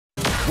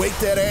Wake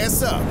that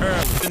ass up.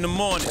 Early in the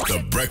morning.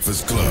 The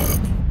Breakfast Club.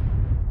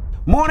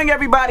 Morning,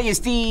 everybody. It's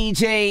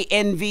DJ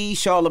NV,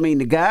 Charlamagne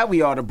the Guy.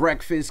 We are the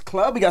Breakfast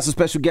Club. We got some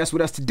special guests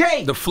with us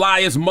today. The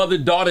flyest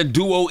mother-daughter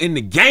duo in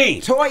the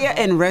game. Toya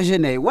and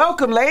Reginae.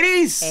 Welcome,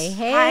 ladies. Hey,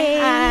 hey.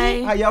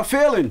 Hi. How y'all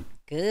feeling?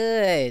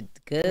 Good.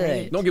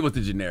 Don't give us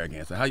the generic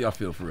answer. How y'all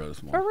feel for real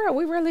this morning? For real,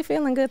 we really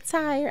feeling good.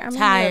 Tired. I'm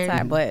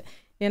tired, but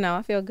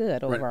I feel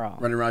good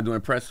overall. Running around doing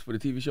press for the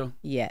TV show?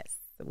 Yes,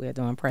 we're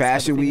doing press.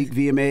 Fashion Week,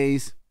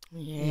 VMAs.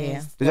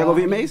 Yes. Did y'all go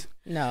VMAs?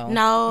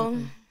 No.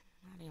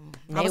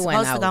 I was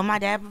supposed to go. My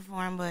dad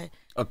performed, but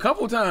A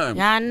couple times.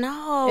 I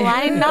know.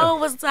 I didn't know it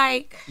was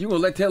like. You gonna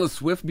let Taylor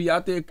Swift be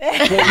out there quoting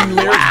lyrics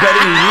better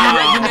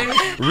than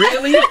you,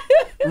 Reginae?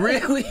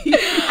 Really?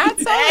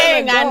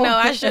 I know.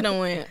 I should have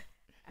went.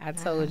 I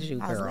told you,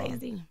 girl. I was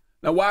lazy.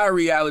 Now, why a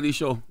reality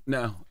show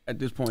now at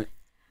this point?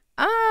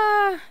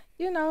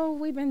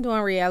 We've been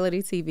doing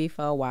reality TV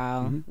for a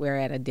while. Mm-hmm. We're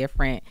at a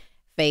different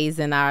phase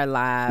in our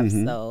lives,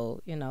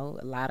 so a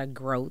lot of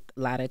growth, a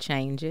lot of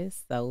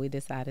changes. So we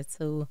decided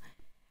to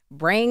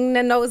bring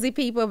the nosy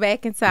people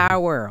back into our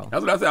world.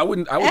 That's what I said. I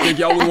would think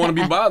y'all would want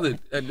to be bothered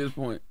at this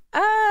point.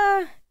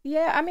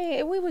 Yeah. I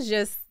mean, we was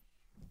just,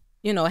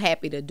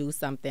 happy to do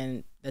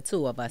something, the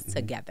two of us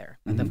together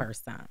for the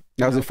first time.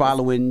 Now, is it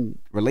following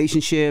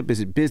relationship? Is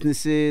it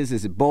businesses?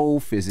 Is it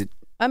both? Is it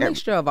a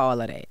mixture of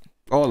all of that?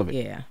 All of it.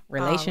 Yeah.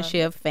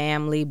 Relationship,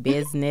 family,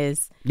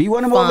 business. Do you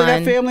want to move over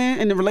that family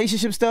and the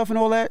relationship stuff and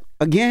all that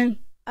again?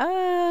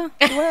 Well,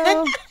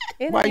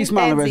 why are you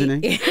smiling,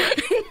 Reginae?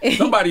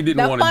 Somebody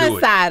didn't want to do it. The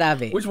fun side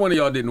of it. Which one of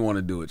y'all didn't want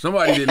to do it?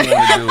 Somebody didn't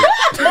want to do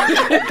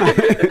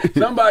it.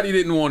 Somebody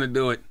didn't want to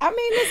do it. I mean,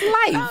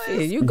 it's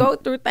life. You go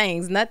through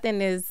things.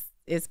 Nothing is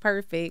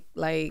perfect.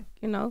 And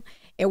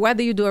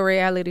whether you do a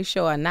reality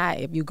show or not,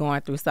 if you're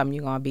going through something,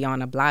 you're going to be on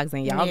the blogs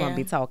and y'all going to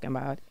be talking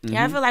about it.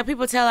 Yeah, I feel like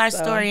people tell our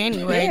story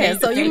anyway. Yeah,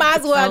 so you might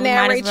as well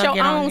narrate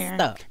your own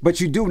stuff. But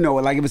you do know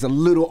it. Like if it's a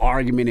little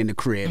argument in the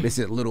crib, it's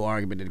a little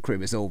argument in the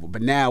crib, it's over.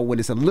 But now when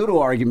it's a little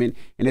argument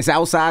and it's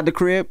outside the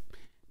crib,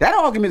 that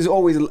argument is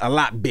always a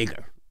lot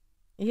bigger.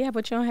 Yeah,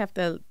 but you don't have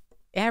to,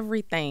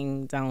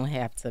 everything don't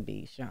have to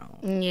be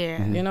shown.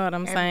 Yeah. You know what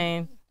I'm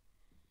saying?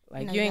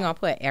 Like, you ain't going to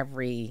put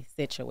every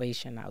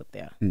situation out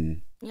there.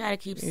 You got to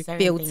keep certain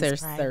filter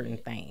things certain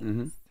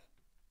things.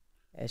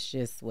 That's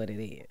just what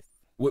it is.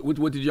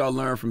 What did y'all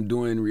learn from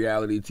doing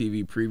reality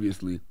TV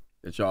previously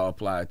that y'all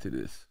applied to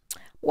this?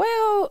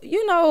 Well,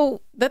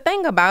 the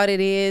thing about it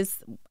is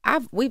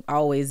we've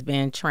always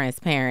been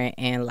transparent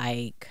and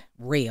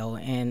real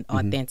and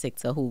authentic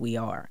to who we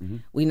are.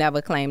 We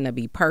never claim to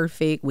be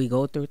perfect. We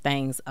go through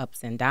things,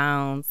 ups and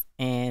downs,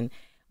 and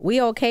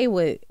we okay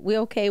with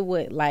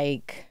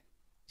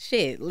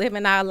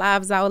living our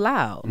lives out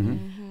loud.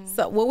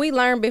 So what we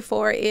learned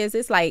before is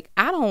it's like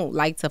I don't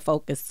like to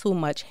focus too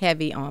much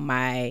heavy on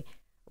my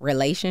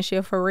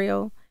relationship for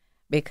real,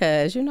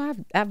 because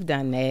I've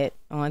done that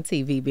on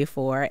TV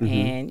before,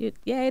 and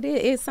it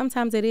is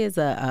sometimes it is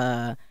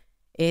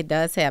it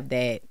does have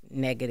that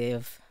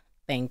negative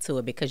thing to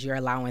it because you're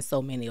allowing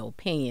so many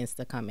opinions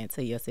to come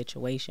into your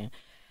situation.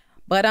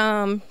 But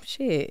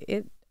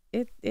it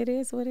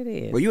is what it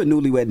is. Well, you're a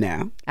newlywed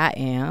now. I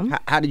am.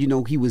 How did you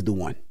know he was the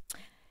one?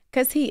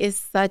 Because he is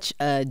such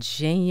a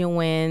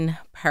genuine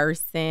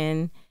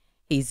person.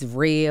 He's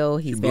real.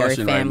 He's very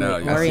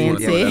family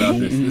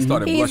oriented. He's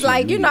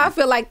like, I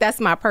feel like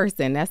that's my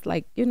person. That's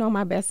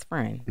my best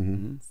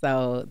friend.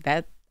 So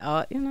that,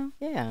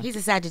 yeah. He's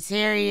a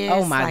Sagittarius.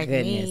 Oh my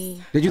goodness.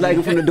 Me. Did you like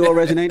him from the door,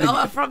 Reginae? I'm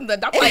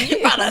like,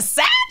 you got a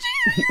Sagittarius?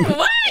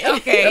 What?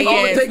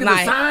 Okay. Taking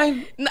a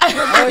sign? Listen,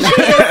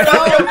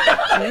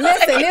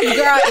 this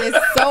girl is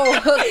so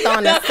hooked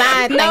on the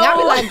sign thing. I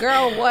be like,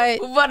 girl, what?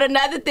 But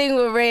another thing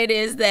with Red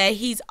is that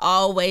he's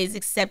always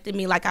accepted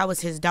me like I was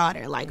his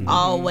daughter.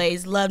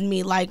 Always loved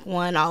me like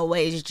one.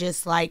 Always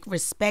just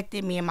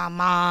respected me, and my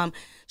mom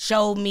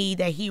showed me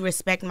that he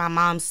respected my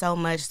mom so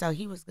much. So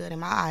he was good in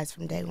my eyes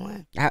from day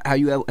one. How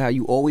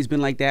you always been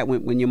like that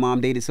when your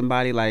mom dated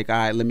somebody? Like, all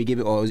right, let me give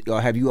it, or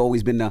have you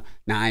always been I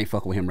ain't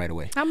fucking with him right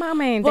away? My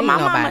mama ain't dating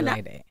nobody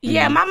like that.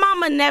 Yeah, my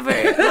mama never.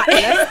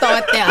 Let's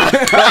start there.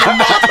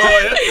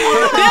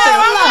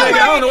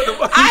 I don't know what the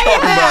fuck you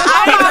talking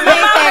about. My mama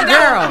ain't that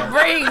girl.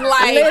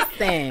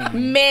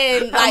 Listen,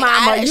 men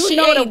she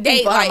know ain't the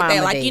date like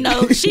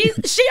that. She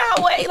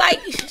always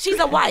she's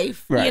a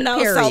wife. Right.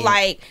 So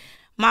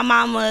my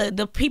mama,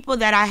 the people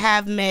that I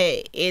have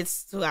met,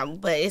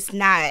 but it's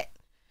not.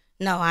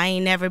 No, I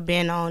ain't never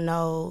been on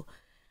no.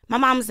 My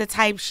mom's the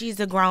type, she's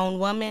a grown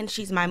woman.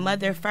 She's my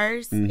mother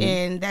first,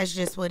 and that's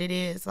just what it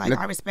is. I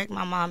respect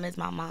my mom as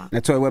my mom. Now,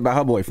 Toya, what about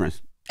her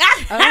boyfriends?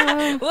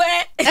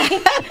 What?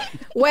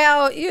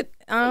 Well, Reginae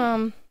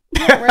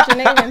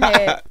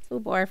had 2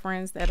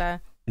 boyfriends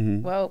that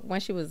when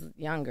she was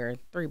younger,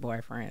 3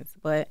 boyfriends.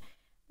 But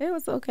it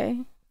was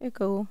okay. It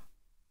cool.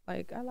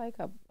 I like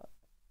her.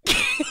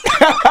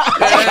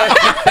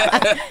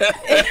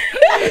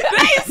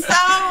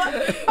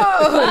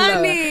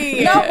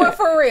 Funny. No, but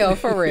for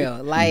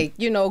real. Like,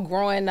 you know,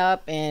 growing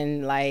up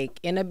and like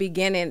in the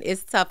beginning,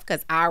 it's tough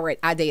because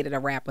I dated a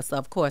rapper. So,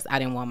 of course, I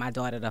didn't want my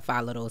daughter to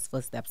follow those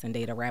footsteps and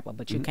date a rapper,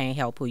 but you can't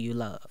help who you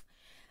love.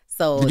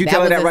 So did you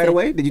tell her that right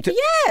away? Did you?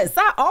 Yes,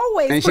 I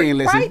always. And she ain't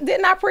listen. Right?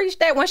 Didn't I preach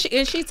that when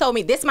she told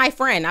me this my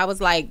friend? I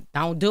was like,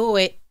 don't do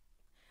it.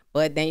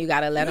 But then you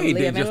gotta let him live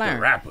and just learn.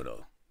 A rapper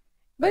though.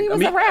 But he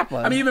was a rapper.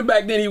 I mean, even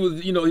back then he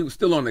was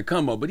still on the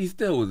come up, but he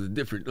still was a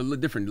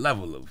different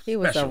level of. He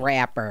was a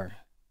rapper.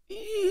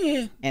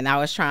 Yeah. And I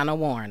was trying to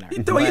warn her.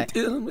 You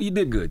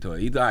did good, Toya.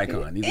 He's an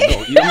icon. He's a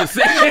goat. You know what I'm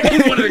saying?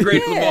 He's one of the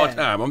greatest of all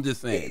time. I'm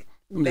just saying.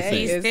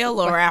 He's still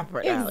a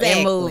rapper, though. Exactly.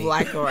 And move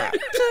like a rapper.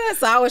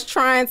 So I was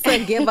trying to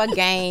give a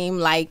game,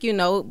 like, you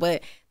know,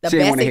 but the She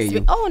didn't best wanna hear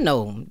you. Oh,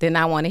 no, did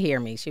not want to hear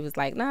me. She was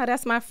like, no,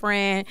 that's my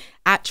friend.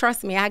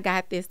 Trust me, I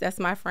got this. That's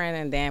my friend.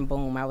 And then,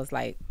 boom, I was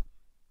like,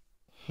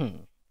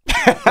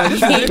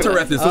 This is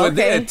interesting. So is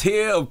there Okay. a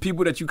tier of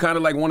people that you kind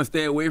of like want to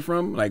stay away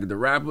from? Like the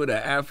rapper,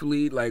 the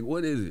athlete? Like,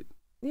 what is it?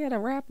 yeah, the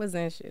rappers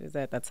and shit is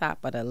at the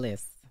top of the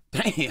list.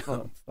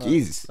 Damn.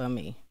 Jesus. For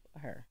me, for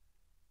her.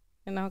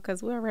 You know,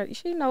 because we already,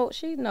 she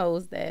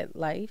knows that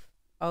life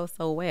oh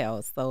so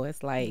well. So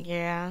it's like,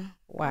 Yeah.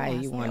 why I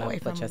you stay want away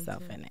to put from him,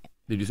 yourself too. in it?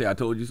 Did you say I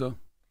told you so?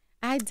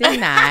 I did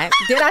not.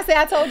 Did I say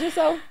I told you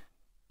so?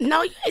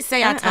 No, you didn't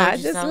say I told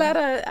you so.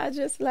 I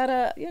just let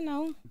her, you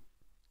know.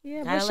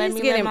 Yeah, Gotta but let she's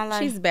me getting, live my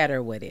life. she's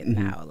better with it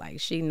now.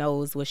 Like she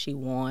knows what she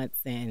wants,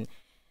 and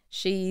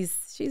she's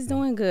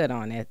doing good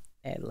on that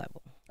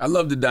level. I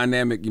love the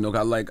dynamic. You know,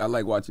 I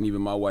like watching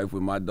even my wife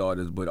with my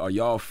daughters. But are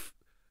y'all?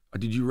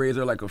 Did you raise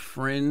her like a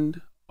friend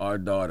or a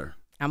daughter?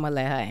 I'm gonna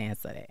let her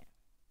answer that.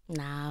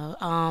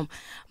 No.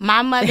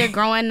 My mother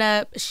growing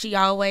up, she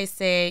always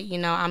said, you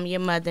know, I'm your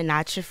mother,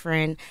 not your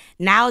friend.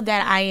 Now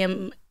that I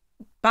am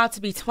about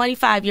to be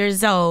 25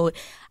 years old,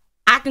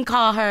 I can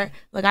call her,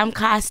 look,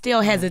 I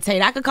still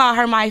hesitate. I could call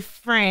her my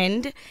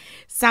friend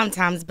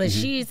sometimes, but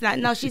she's not.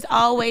 No, she's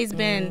always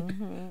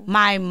been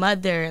my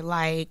mother,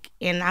 like,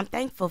 and I'm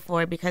thankful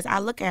for it because I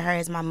look at her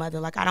as my mother.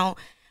 Like,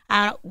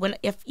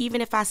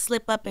 even if I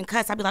slip up and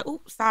cuss, I'd be like,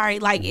 oops, sorry.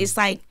 Like, it's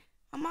like,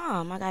 my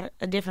mom, I got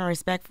a different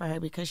respect for her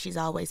because she's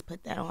always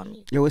put that on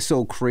me. Yo, it's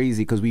so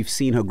crazy because we've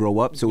seen her grow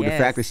up. So the Yes.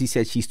 fact that she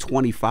said she's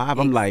 25,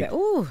 I'm like,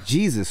 Ooh,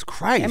 Jesus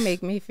Christ. that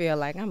make me feel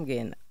like I'm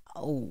getting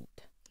old.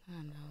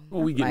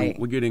 Well, we're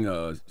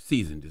getting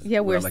seasoned. is Yeah,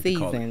 what I we're like to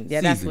call it. seasoned.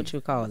 Yeah, that's Seasoned. what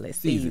you call it.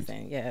 Seasoned.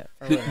 Seasoned. Yeah.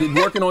 For Did, real. did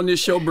working on this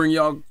show bring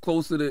y'all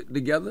closer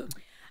together?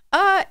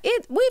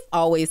 We've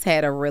always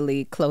had a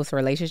really close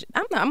relationship.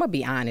 I'm gonna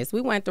be honest.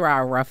 We went through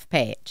our rough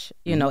patch.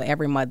 You know,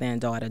 every mother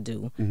and daughter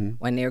do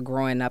when they're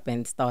growing up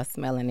and start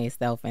smelling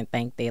themselves and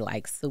think they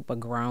like super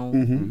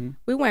grown.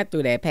 We went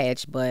through that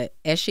patch, but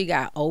as she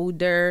got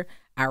older,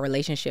 our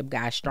relationship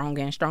got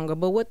stronger and stronger.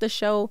 But with the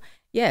show,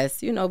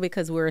 yes, you know,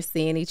 because we're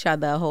seeing each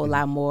other a whole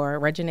lot more.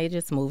 Reginae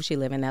just moved. She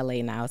live in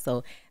LA now,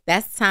 so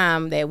that's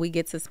time that we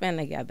get to spend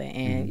together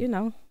and you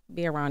know,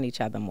 be around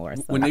each other more.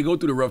 So When they go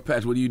through the rough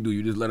patch, what do?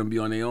 You just let them be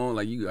on their own?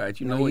 Like, you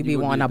know you what? be go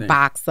do wanting your to thing.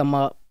 box them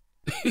up.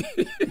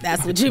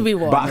 That's what you be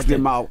wanting. Box to do.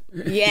 them out.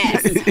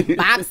 Yes,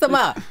 box them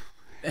up.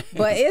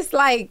 But it's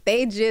like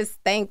they just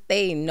think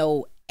they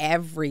know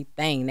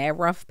everything. That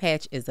rough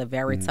patch is a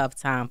very tough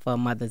time for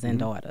mothers and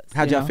daughters.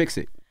 How'd you y'all know? fix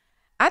it?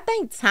 I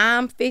think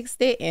time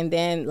fixed it, and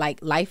then like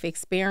life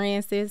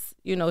experiences,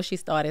 you know, she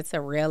started to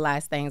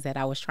realize things that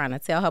I was trying to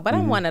tell her. But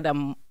I'm one of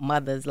them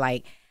mothers,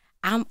 like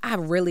I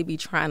really be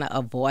trying to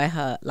avoid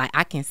her. Like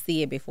I can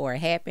see it before it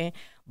happened,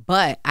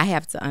 but I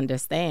have to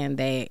understand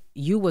that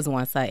you was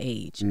once her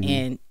age,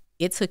 and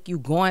it took you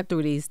going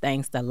through these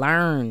things to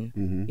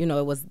learn. You know,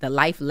 it was the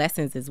life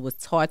lessons is what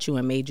taught you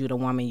and made you the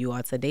woman you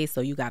are today.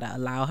 So you got to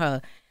allow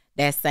her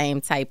that same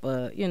type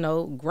of, you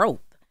know, growth.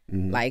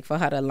 Like for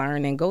her to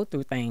learn and go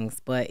through things,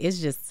 but it's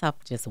just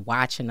tough just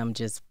watching them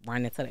just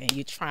run into and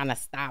you trying to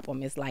stop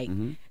them. It's like,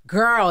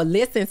 girl,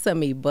 listen to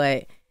me.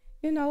 But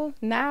you know,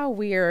 now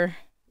we're,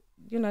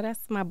 you know,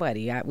 that's my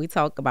buddy. We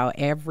talk about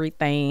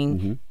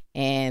everything,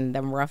 and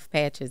them rough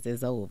patches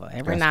is over.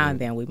 Every now and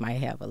then we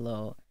might have a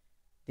little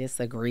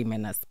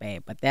disagreement or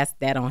spat, but that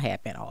don't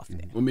happen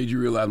often. What made you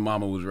realize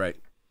Mama was right,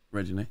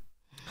 Reginae?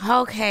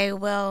 Okay,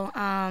 well,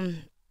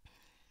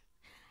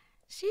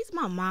 she's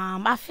my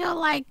mom. I feel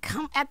like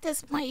at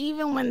this point,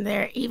 even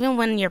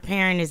when your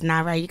parent is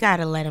not right, you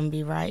gotta let them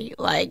be right.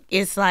 Like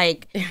it's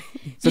like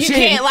So you she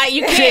can't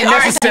ain't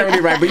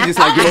necessarily right, but you just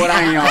like, you know what,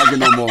 I ain't arguing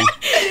no more.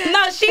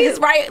 No, she's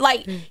right.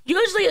 Like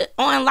usually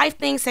on life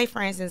things, say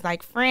for instance,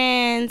 like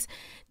friends,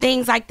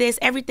 things like this,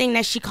 everything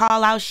that she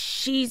call out,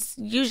 she's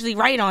usually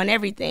right on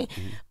everything.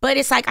 But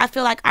it's like I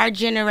feel like our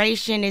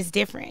generation is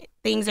different.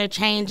 Things are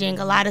changing.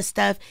 A lot of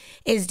stuff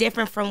is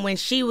different from when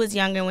she was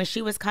younger, when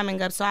she was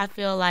coming up. So I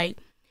feel like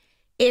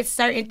it's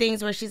certain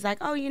things where she's like,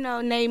 oh, you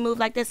know, Nay move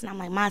like this. And I'm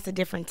like, Ma, it's a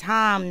different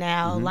time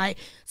now. Like,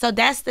 so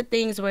that's the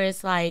things where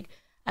it's like,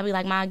 I be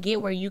like, Ma, I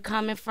get where you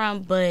coming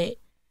from, but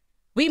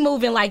we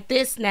moving like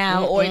this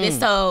now or this.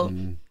 So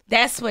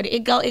that's what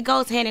it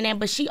goes hand in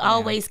hand. But she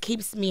always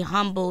keeps me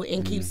humble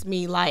and keeps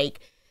me like.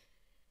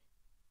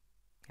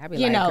 I be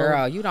like,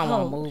 girl, you don't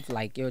want to move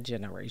like your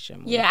generation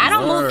moves. Yeah, I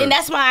don't move, and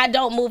that's why I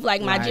don't move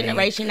like my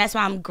generation. That's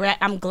why I'm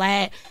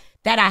glad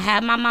that I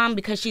have my mom,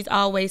 because she's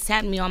always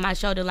tapping me on my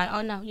shoulder like,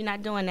 oh no, you're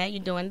not doing that,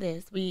 you're doing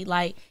this. We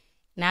like,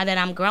 now that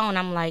I'm grown,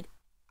 I'm like,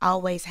 I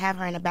always have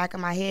her in the back of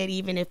my head,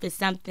 even if it's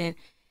something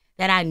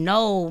that I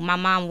know my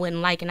mom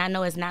wouldn't like, and I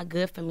know it's not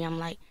good for me. I'm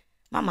like,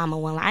 my mama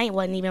wouldn't. I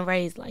wasn't even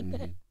raised like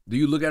that. Do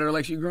you look at her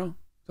like she's grown,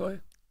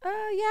 Toya? Yeah,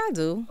 I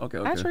do. Okay.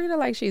 I treat her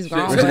like she's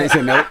grown. They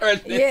said no.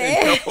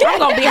 Yeah, I'm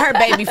gonna be her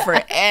baby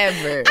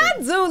forever.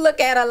 I do look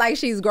at her like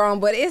she's grown,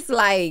 but it's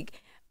like,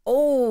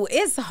 oh,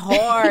 it's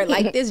hard.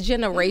 Like this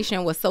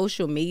generation with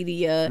social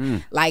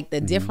media, like the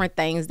different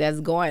things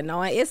that's going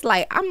on. It's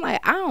like, I'm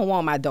like, I don't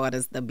want my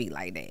daughters to be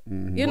like that.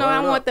 You know,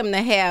 I want them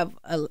to have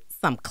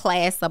some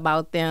class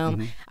about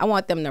them. I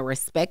want them to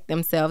respect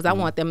themselves. I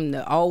want them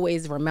to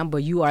always remember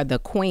you are the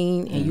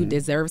queen and you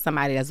deserve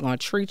somebody that's going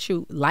to treat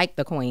you like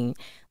the queen.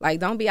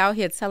 Like, don't be out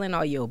here telling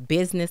all your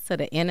business to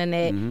the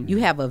internet. You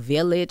have a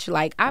village.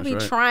 Like, I be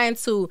trying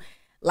to,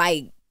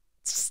 like,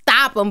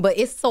 stop them, but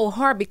it's so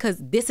hard because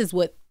this is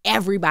what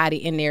everybody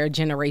in their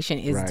generation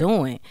is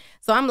doing.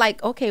 So I'm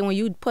like, okay, when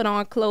you put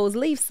on clothes,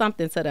 leave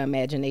something to the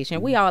imagination.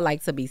 We all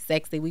like to be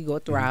sexy. We go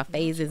through our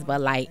phases,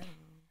 but like,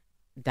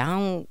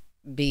 don't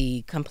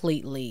be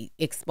completely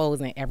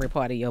exposing every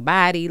part of your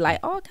body, like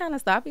all kind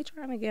of stuff. Be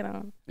trying to get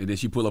on. And then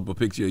she pull up a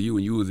picture of you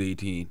when you was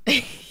 18.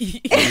 You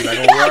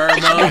like, oh,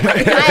 word, Mom?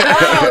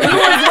 You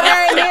was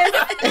wearing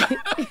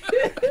this.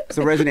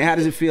 So, Reginae, how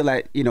does it feel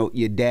like, you know,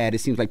 your dad, it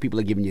seems like people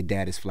are giving your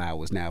dad his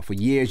flowers now. For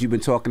years, you've been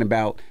talking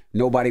about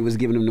nobody was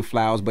giving him the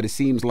flowers, but it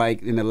seems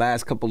like in the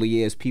last couple of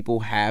years,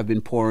 people have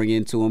been pouring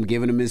into him,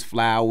 giving him his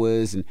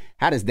flowers. And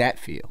how does that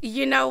feel?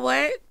 You know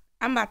what?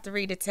 I'm about to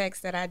read a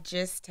text that I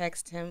just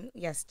texted him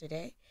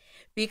yesterday,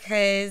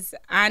 because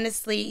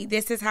honestly,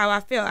 this is how I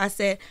feel. I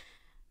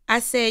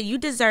said, you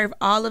deserve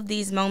all of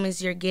these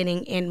moments you're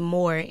getting and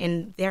more,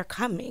 and they're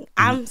coming.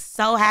 I'm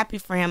so happy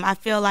for him. I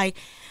feel like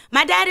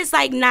my dad is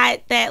like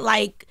not that,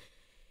 like,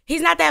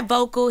 he's not that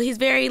vocal. He's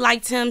very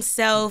like to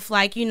himself.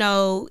 Like, you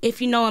know,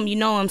 if you know him, you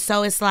know him.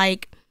 So it's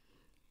like,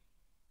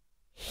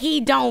 he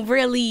not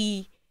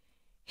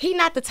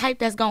the type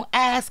that's going to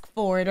ask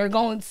for it or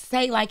going to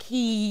say like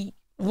he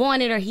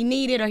wanted or he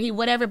needed or he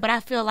whatever. But I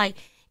feel like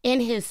in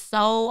his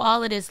soul,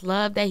 all of this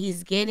love that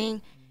he's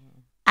getting,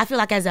 I feel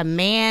like as a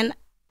man,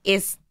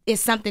 it's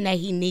something that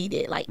he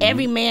needed. Like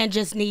every man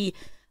just need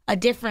a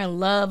different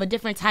love, a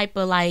different type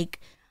of like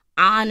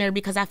honor,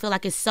 because I feel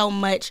like it's so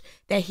much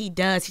that he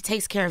does. He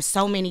takes care of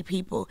so many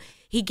people.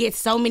 He gets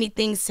so many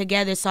things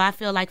together. So I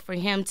feel like for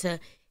him to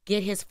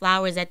get his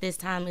flowers at this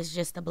time is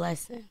just a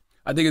blessing.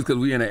 I think it's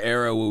because we're in an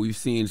era where we've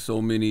seen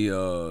so many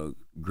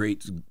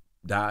greats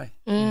die,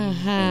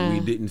 and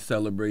we didn't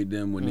celebrate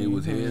them when they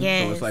was here.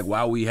 Yes. So it's like,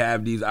 while we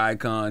have these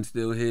icons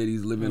still here,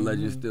 these living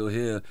legends still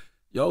here,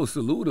 yo,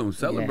 salute them,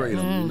 celebrate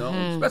them, you know?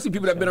 Especially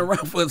people that have been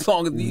around for as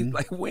long as these,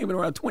 like, we ain't been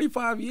around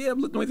 25 years. I'm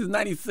looking since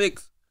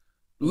 96.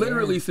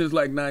 Literally since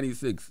like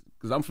 96.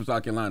 Because I'm from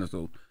South Carolina,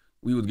 so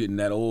we was getting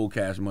that old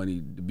Cash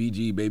Money, the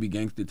BG, Baby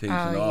Gangster tapes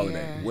and all of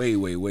that. Way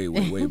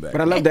back.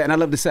 But I love that, and I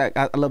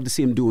love to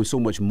see him doing so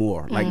much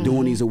more, like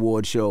doing these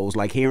award shows,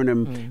 like hearing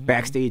him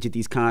backstage at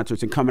these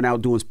concerts and coming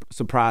out doing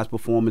surprise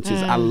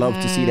performances. I love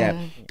to see that.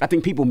 I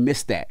think people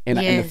miss that, and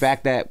the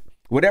fact that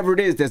whatever it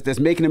is that's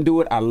making him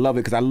do it, I love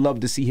it, because I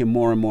love to see him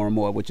more and more and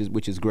more, which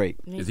is great.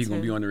 Is he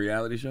gonna be on the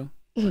reality show?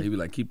 Or he be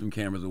like, keep them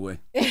cameras away?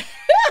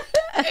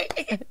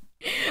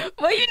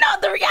 Well, you know,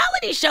 the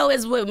reality show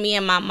is with me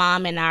and my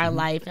mom and our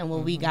life and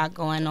what we got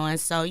going on.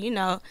 So, you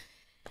know,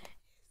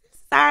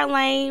 it's our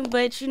lane.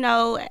 But, you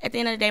know, at the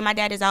end of the day, my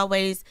dad is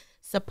always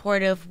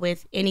supportive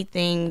with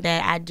anything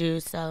that I do.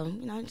 So,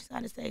 you know, I just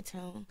got to stay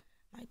tuned.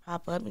 Might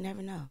pop up. You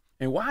never know.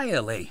 And why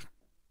L.A.?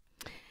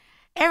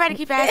 Everybody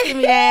keep asking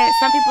me that.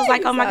 Some people's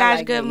like, oh my gosh,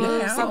 like good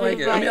move.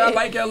 Yeah, I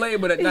like LA,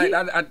 but at night,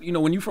 I you know,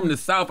 when you from the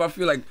South, I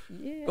feel like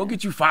go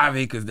get you 5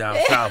 acres down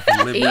south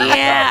and live down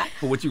south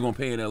for what you gonna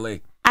pay in LA.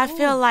 I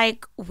feel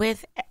like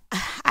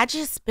I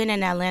just been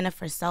in Atlanta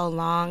for so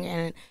long,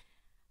 and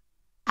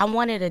I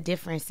wanted a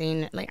different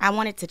scene. Like, I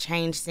wanted to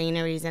change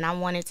sceneries, and I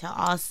wanted to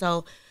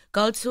also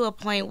go to a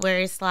point where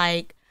it's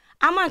like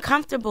I'm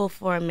uncomfortable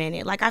for a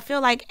minute. Like, I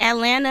feel like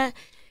Atlanta,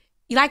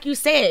 like you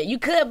said, you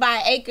could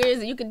buy acres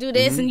and you could do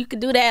this and you could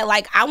do that.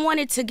 Like, I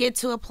wanted to get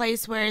to a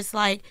place where it's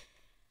like,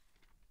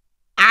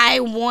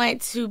 I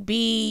want to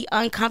be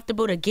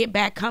uncomfortable to get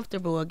back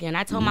comfortable again.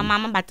 I told my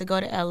mom I'm about to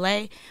go to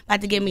LA, about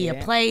to give me a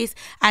place.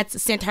 I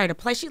sent her the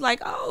place. She's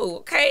like, oh,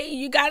 okay,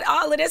 you got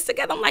all of this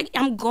together. I'm like,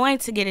 I'm going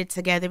to get it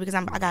together, because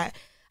I'm going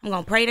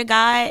to pray to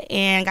God,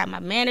 and got my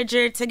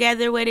manager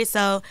together with it.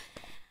 So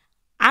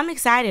I'm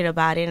excited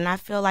about it. And I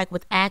feel like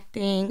with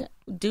acting,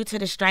 due to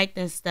the strike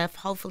and stuff,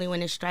 hopefully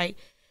when the strike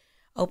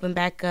open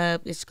back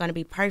up, it's going to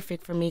be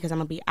perfect for me, because I'm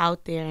going to be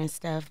out there and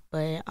stuff.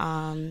 But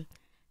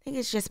think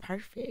it's just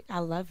perfect. I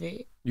love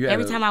it.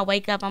 Every time I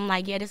wake up, I'm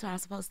like, yeah, this is what I'm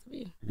supposed to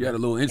be. You had a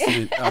little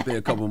incident out there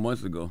a couple of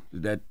months ago.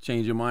 Did that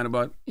change your mind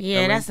about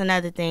Yeah, LA? that's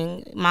another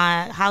thing.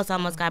 My house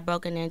almost got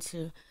broken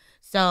into.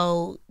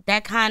 So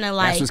that kind of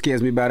like... That's what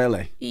scares me about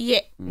LA. Yeah.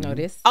 No,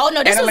 this. Oh,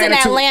 no, this was in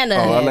Atlanta.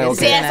 Oh, LA,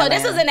 okay. Yeah, so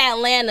this was in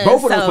Atlanta.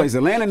 Both of those places,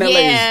 Atlanta and LA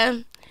yeah.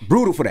 is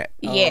brutal for that.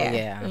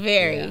 Yeah,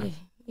 very.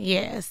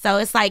 Yeah. So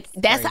it's like,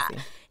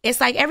 it's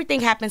like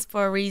everything happens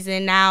for a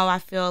reason. Now I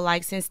feel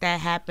like since that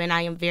happened,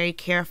 I am very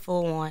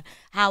careful on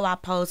how I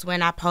post,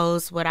 when I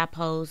post, what I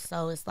post.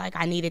 So it's like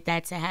I needed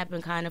that to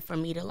happen kind of for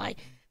me to like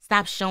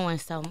stop showing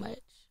so much.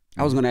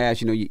 I was going to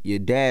ask, your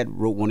dad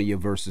wrote one of your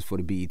verses for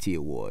the BET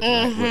Awards,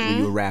 right? When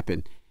you were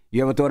rapping.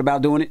 You ever thought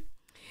about doing it?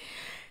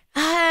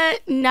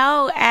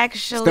 No,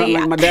 actually. Stunt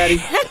like my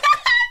daddy?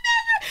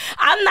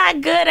 I'm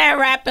not good at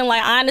rapping.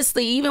 Like,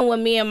 honestly, even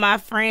when me and my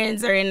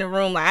friends are in the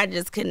room, like, I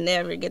just could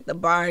never get the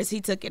bars.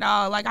 He took it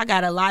all. Like, I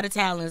got a lot of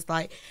talents,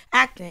 like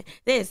acting,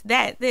 this,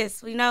 that,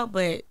 this,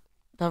 but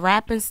the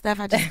rapping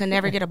stuff, I just could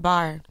never get a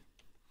bar.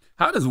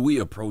 How does we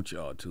approach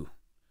y'all, too?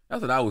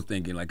 That's what I was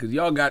thinking, like, because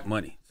y'all got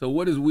money. So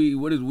how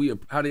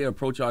do they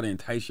approach y'all to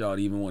entice y'all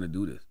to even want to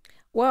do this?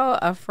 Well,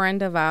 a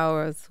friend of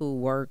ours who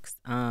works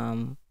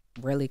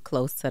really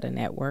close to the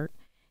network,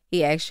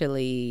 he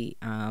actually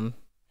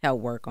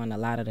helped work on a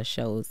lot of the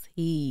shows.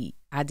 I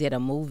did a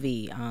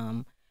movie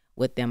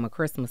with them, a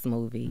Christmas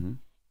movie,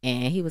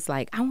 and he was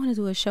like, I want to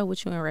do a show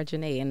with you and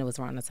Reginae. And it was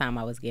around the time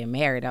I was getting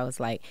married. I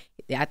was like,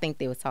 I think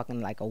they was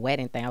talking like a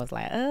wedding thing. I was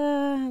like,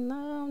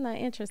 no, I'm not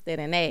interested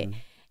in that.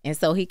 And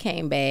so he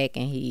came back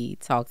and he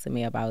talked to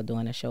me about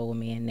doing a show with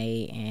me and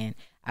Nate, and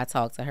I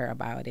talked to her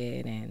about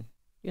it, and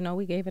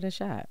we gave it a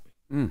shot.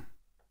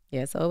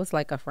 Yeah, so it was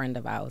like a friend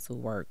of ours who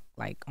worked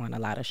like on a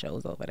lot of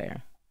shows over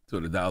there.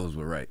 So the dollars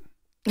were right.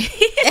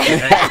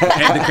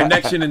 and the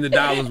connection and the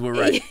dollars were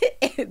right.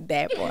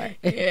 That part.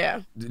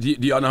 Yeah. Do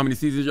y'all know how many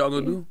seasons y'all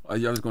gonna do? Or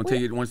y'all just gonna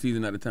take it one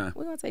season at a time?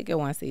 We're gonna take it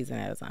one season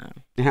at a time.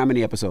 And how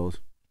many episodes?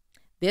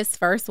 This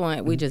first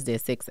one, we just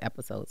did 6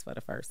 episodes for the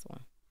first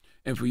one.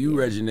 And for you,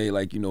 Reginae,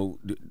 like,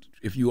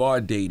 if you are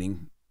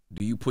dating,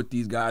 do you put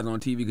these guys on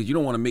TV? Because you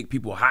don't want to make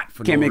people hot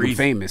for no reason. Can't make them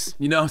famous.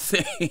 You know what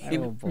I'm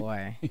saying? Oh,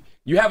 boy.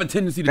 You have a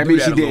tendency to that do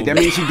means that she did. That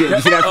means she did.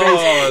 You see that face?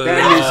 Oh,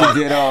 that means she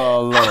did.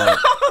 Oh, Lord.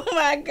 Oh,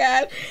 my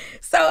God.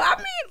 So, I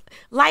mean,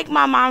 like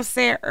my mom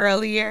said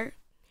earlier,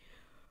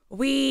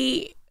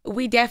 we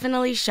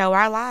definitely show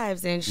our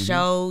lives and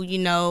show,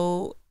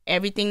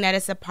 everything that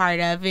is a part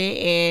of it.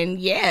 And,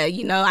 yeah,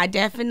 I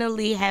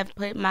definitely have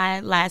put my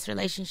last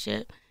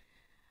relationship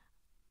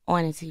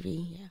on the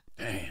TV, yeah.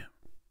 Damn.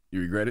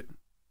 You regret it?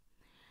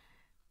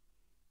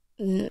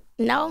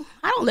 No,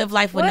 I don't live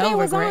life with no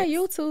regrets. It was on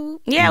YouTube.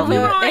 Yeah, we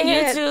were on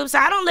YouTube, so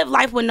I don't live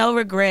life with no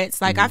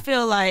regrets. Like I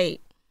feel like,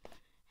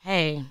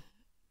 hey,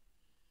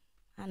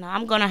 I know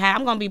I'm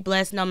gonna be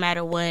blessed no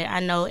matter what.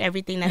 I know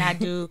everything that I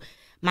do,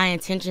 my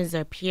intentions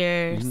are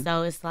pure.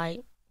 So it's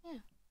like, yeah.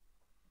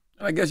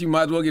 I guess you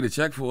might as well get a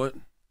check for it.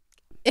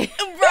 Bro,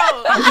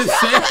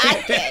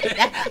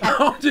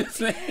 I'm just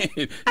saying.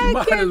 You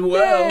might as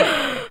well.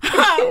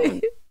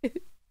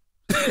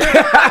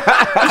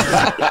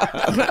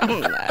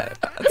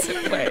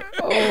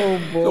 Oh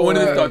boy! So when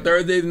did it start?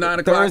 Thursdays 9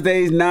 o'clock.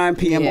 Thursdays 9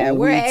 p.m. on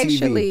we're WE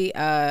TV.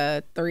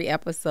 actually 3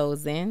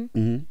 episodes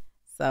in.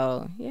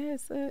 So yeah,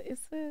 it's a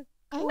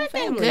cool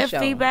family good show.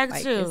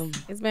 feedback too.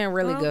 It's been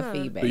really good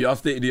feedback. Do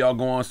y'all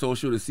go on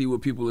social to see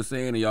what people are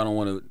saying, or y'all don't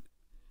want to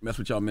mess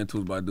with y'all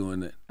mentals by doing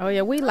that? Oh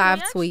yeah, we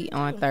live tweet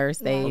on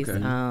Thursdays.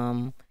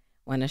 Okay.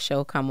 When the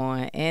show come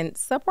on, and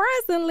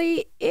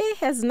surprisingly, it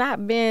has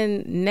not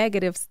been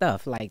negative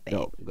stuff like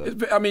that.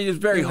 It's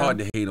very hard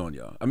to hate on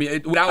y'all. I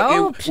mean,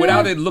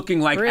 without it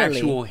looking like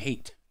actual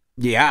hate.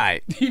 Yeah, all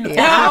right.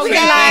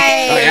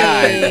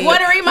 Okay.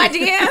 Want to read my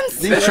DMs?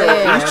 These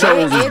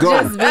trolls is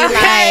gone. Just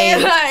be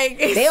like,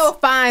 they'll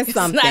find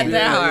something. It's not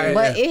that hard.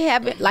 But it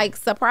haven't, like,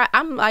 surprised.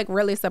 I'm, like,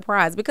 really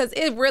surprised because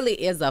it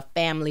really is a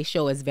family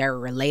show. It's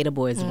very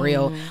relatable. It's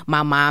real.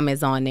 My mom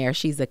is on there.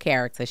 She's a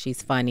character.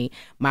 She's funny.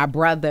 My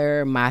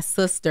brother, my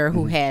sister,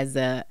 who has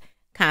a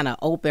kind of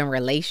open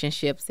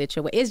relationship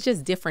situation. It's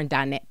just different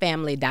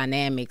family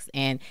dynamics.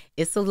 And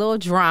it's a little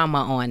drama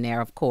on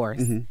there, of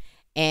course.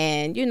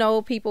 And,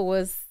 people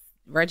was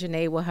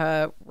Reginae with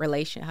her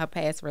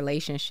past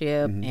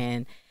relationship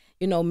and,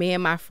 me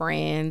and my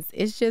friends.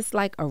 It's just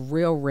like a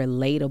real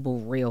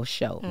relatable, real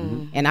show.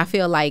 And I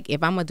feel like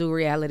if I'm going to do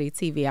reality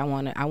TV, I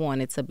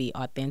want it to be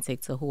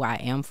authentic to who I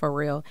am for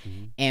real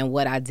and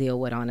what I deal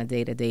with on a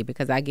day-to-day,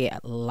 because I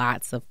get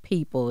lots of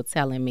people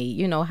telling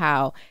me,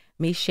 how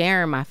me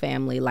sharing my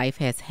family life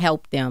has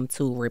helped them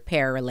to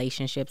repair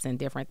relationships and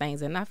different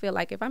things. And I feel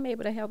like if I'm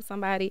able to help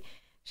somebody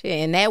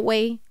in that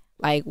way,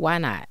 like, why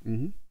not?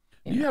 Do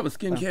you have a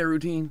skincare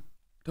routine,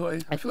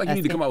 Toya? I feel like you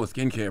need to come out with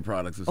skincare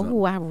products or something.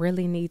 Oh, I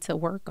really need to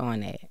work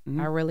on that.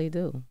 I really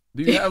do.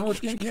 Do you have a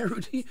skincare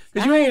routine?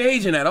 Because you ain't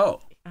aging at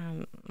all.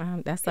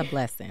 That's a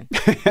blessing.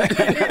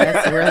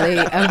 That's really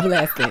a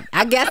blessing.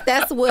 I guess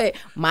that's what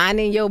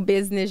minding your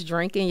business,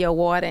 drinking your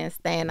water, and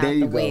staying out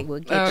the way will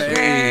get you.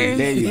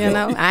 There you go.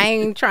 know, I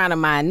ain't trying to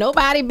mind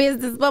nobody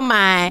business but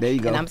mine. There you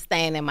go. And I'm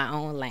staying in my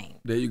own lane.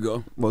 There you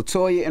go. Well,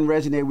 Toya and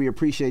Reginae, we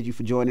appreciate you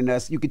for joining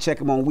us. You can check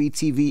them on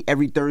WeTV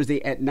every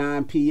Thursday at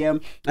 9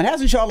 p.m. And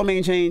hasn't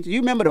Charlamagne changed? You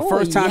remember the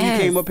first time you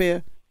came up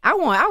here? I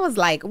was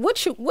like,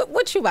 what you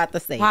about to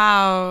say?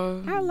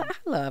 Wow. I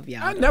love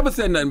y'all. I never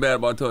said nothing bad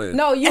about Toya.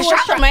 No, you And were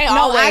Charlamagne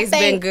always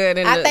been good.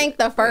 I think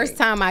the first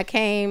time I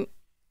came,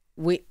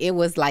 it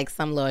was like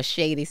some little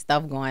shady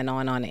stuff going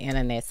on the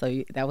internet.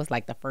 So that was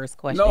like the first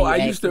question. No, you I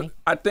asked used to. me.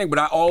 I think, but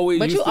I always.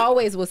 But used you to,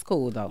 always was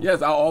cool though.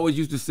 Yes, I always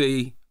used to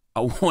say I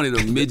wanted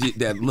a midget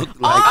that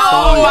looked like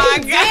Oh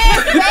Toya. my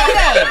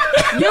God.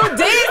 You did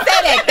say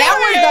that. That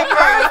was the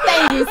first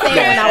thing you said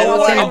when I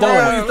walked in the door.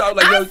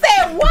 I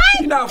said, what?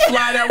 You know how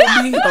fly that would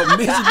be? A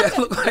midget that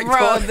looked like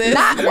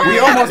Toya. We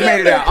almost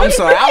made it out. I'm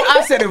sorry.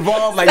 I said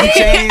evolved like you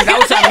changed. I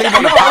was trying to leave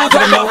on the I was positive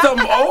talking about note.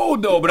 something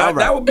old though, but All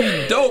right. that would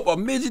be dope. A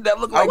midget that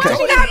looked like Why you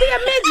Toya. gotta be a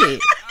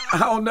midget? I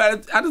don't know.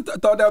 I just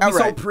thought that would be All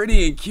right. so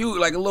pretty and cute,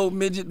 like a little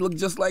midget look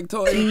just like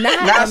Toya. Now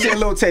I see a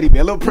little teddy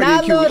bear, a little pretty and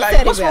Not cute. little Like,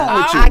 teddy what's bear.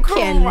 wrong with you? I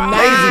cannot.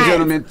 Ladies and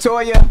gentlemen,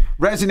 Toya,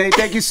 Reginae,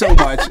 thank you so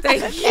much.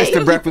 Thank you. It's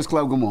the Breakfast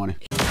Club. Good morning.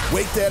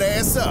 Wake that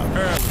ass up.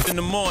 In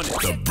the morning.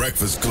 The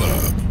Breakfast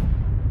Club.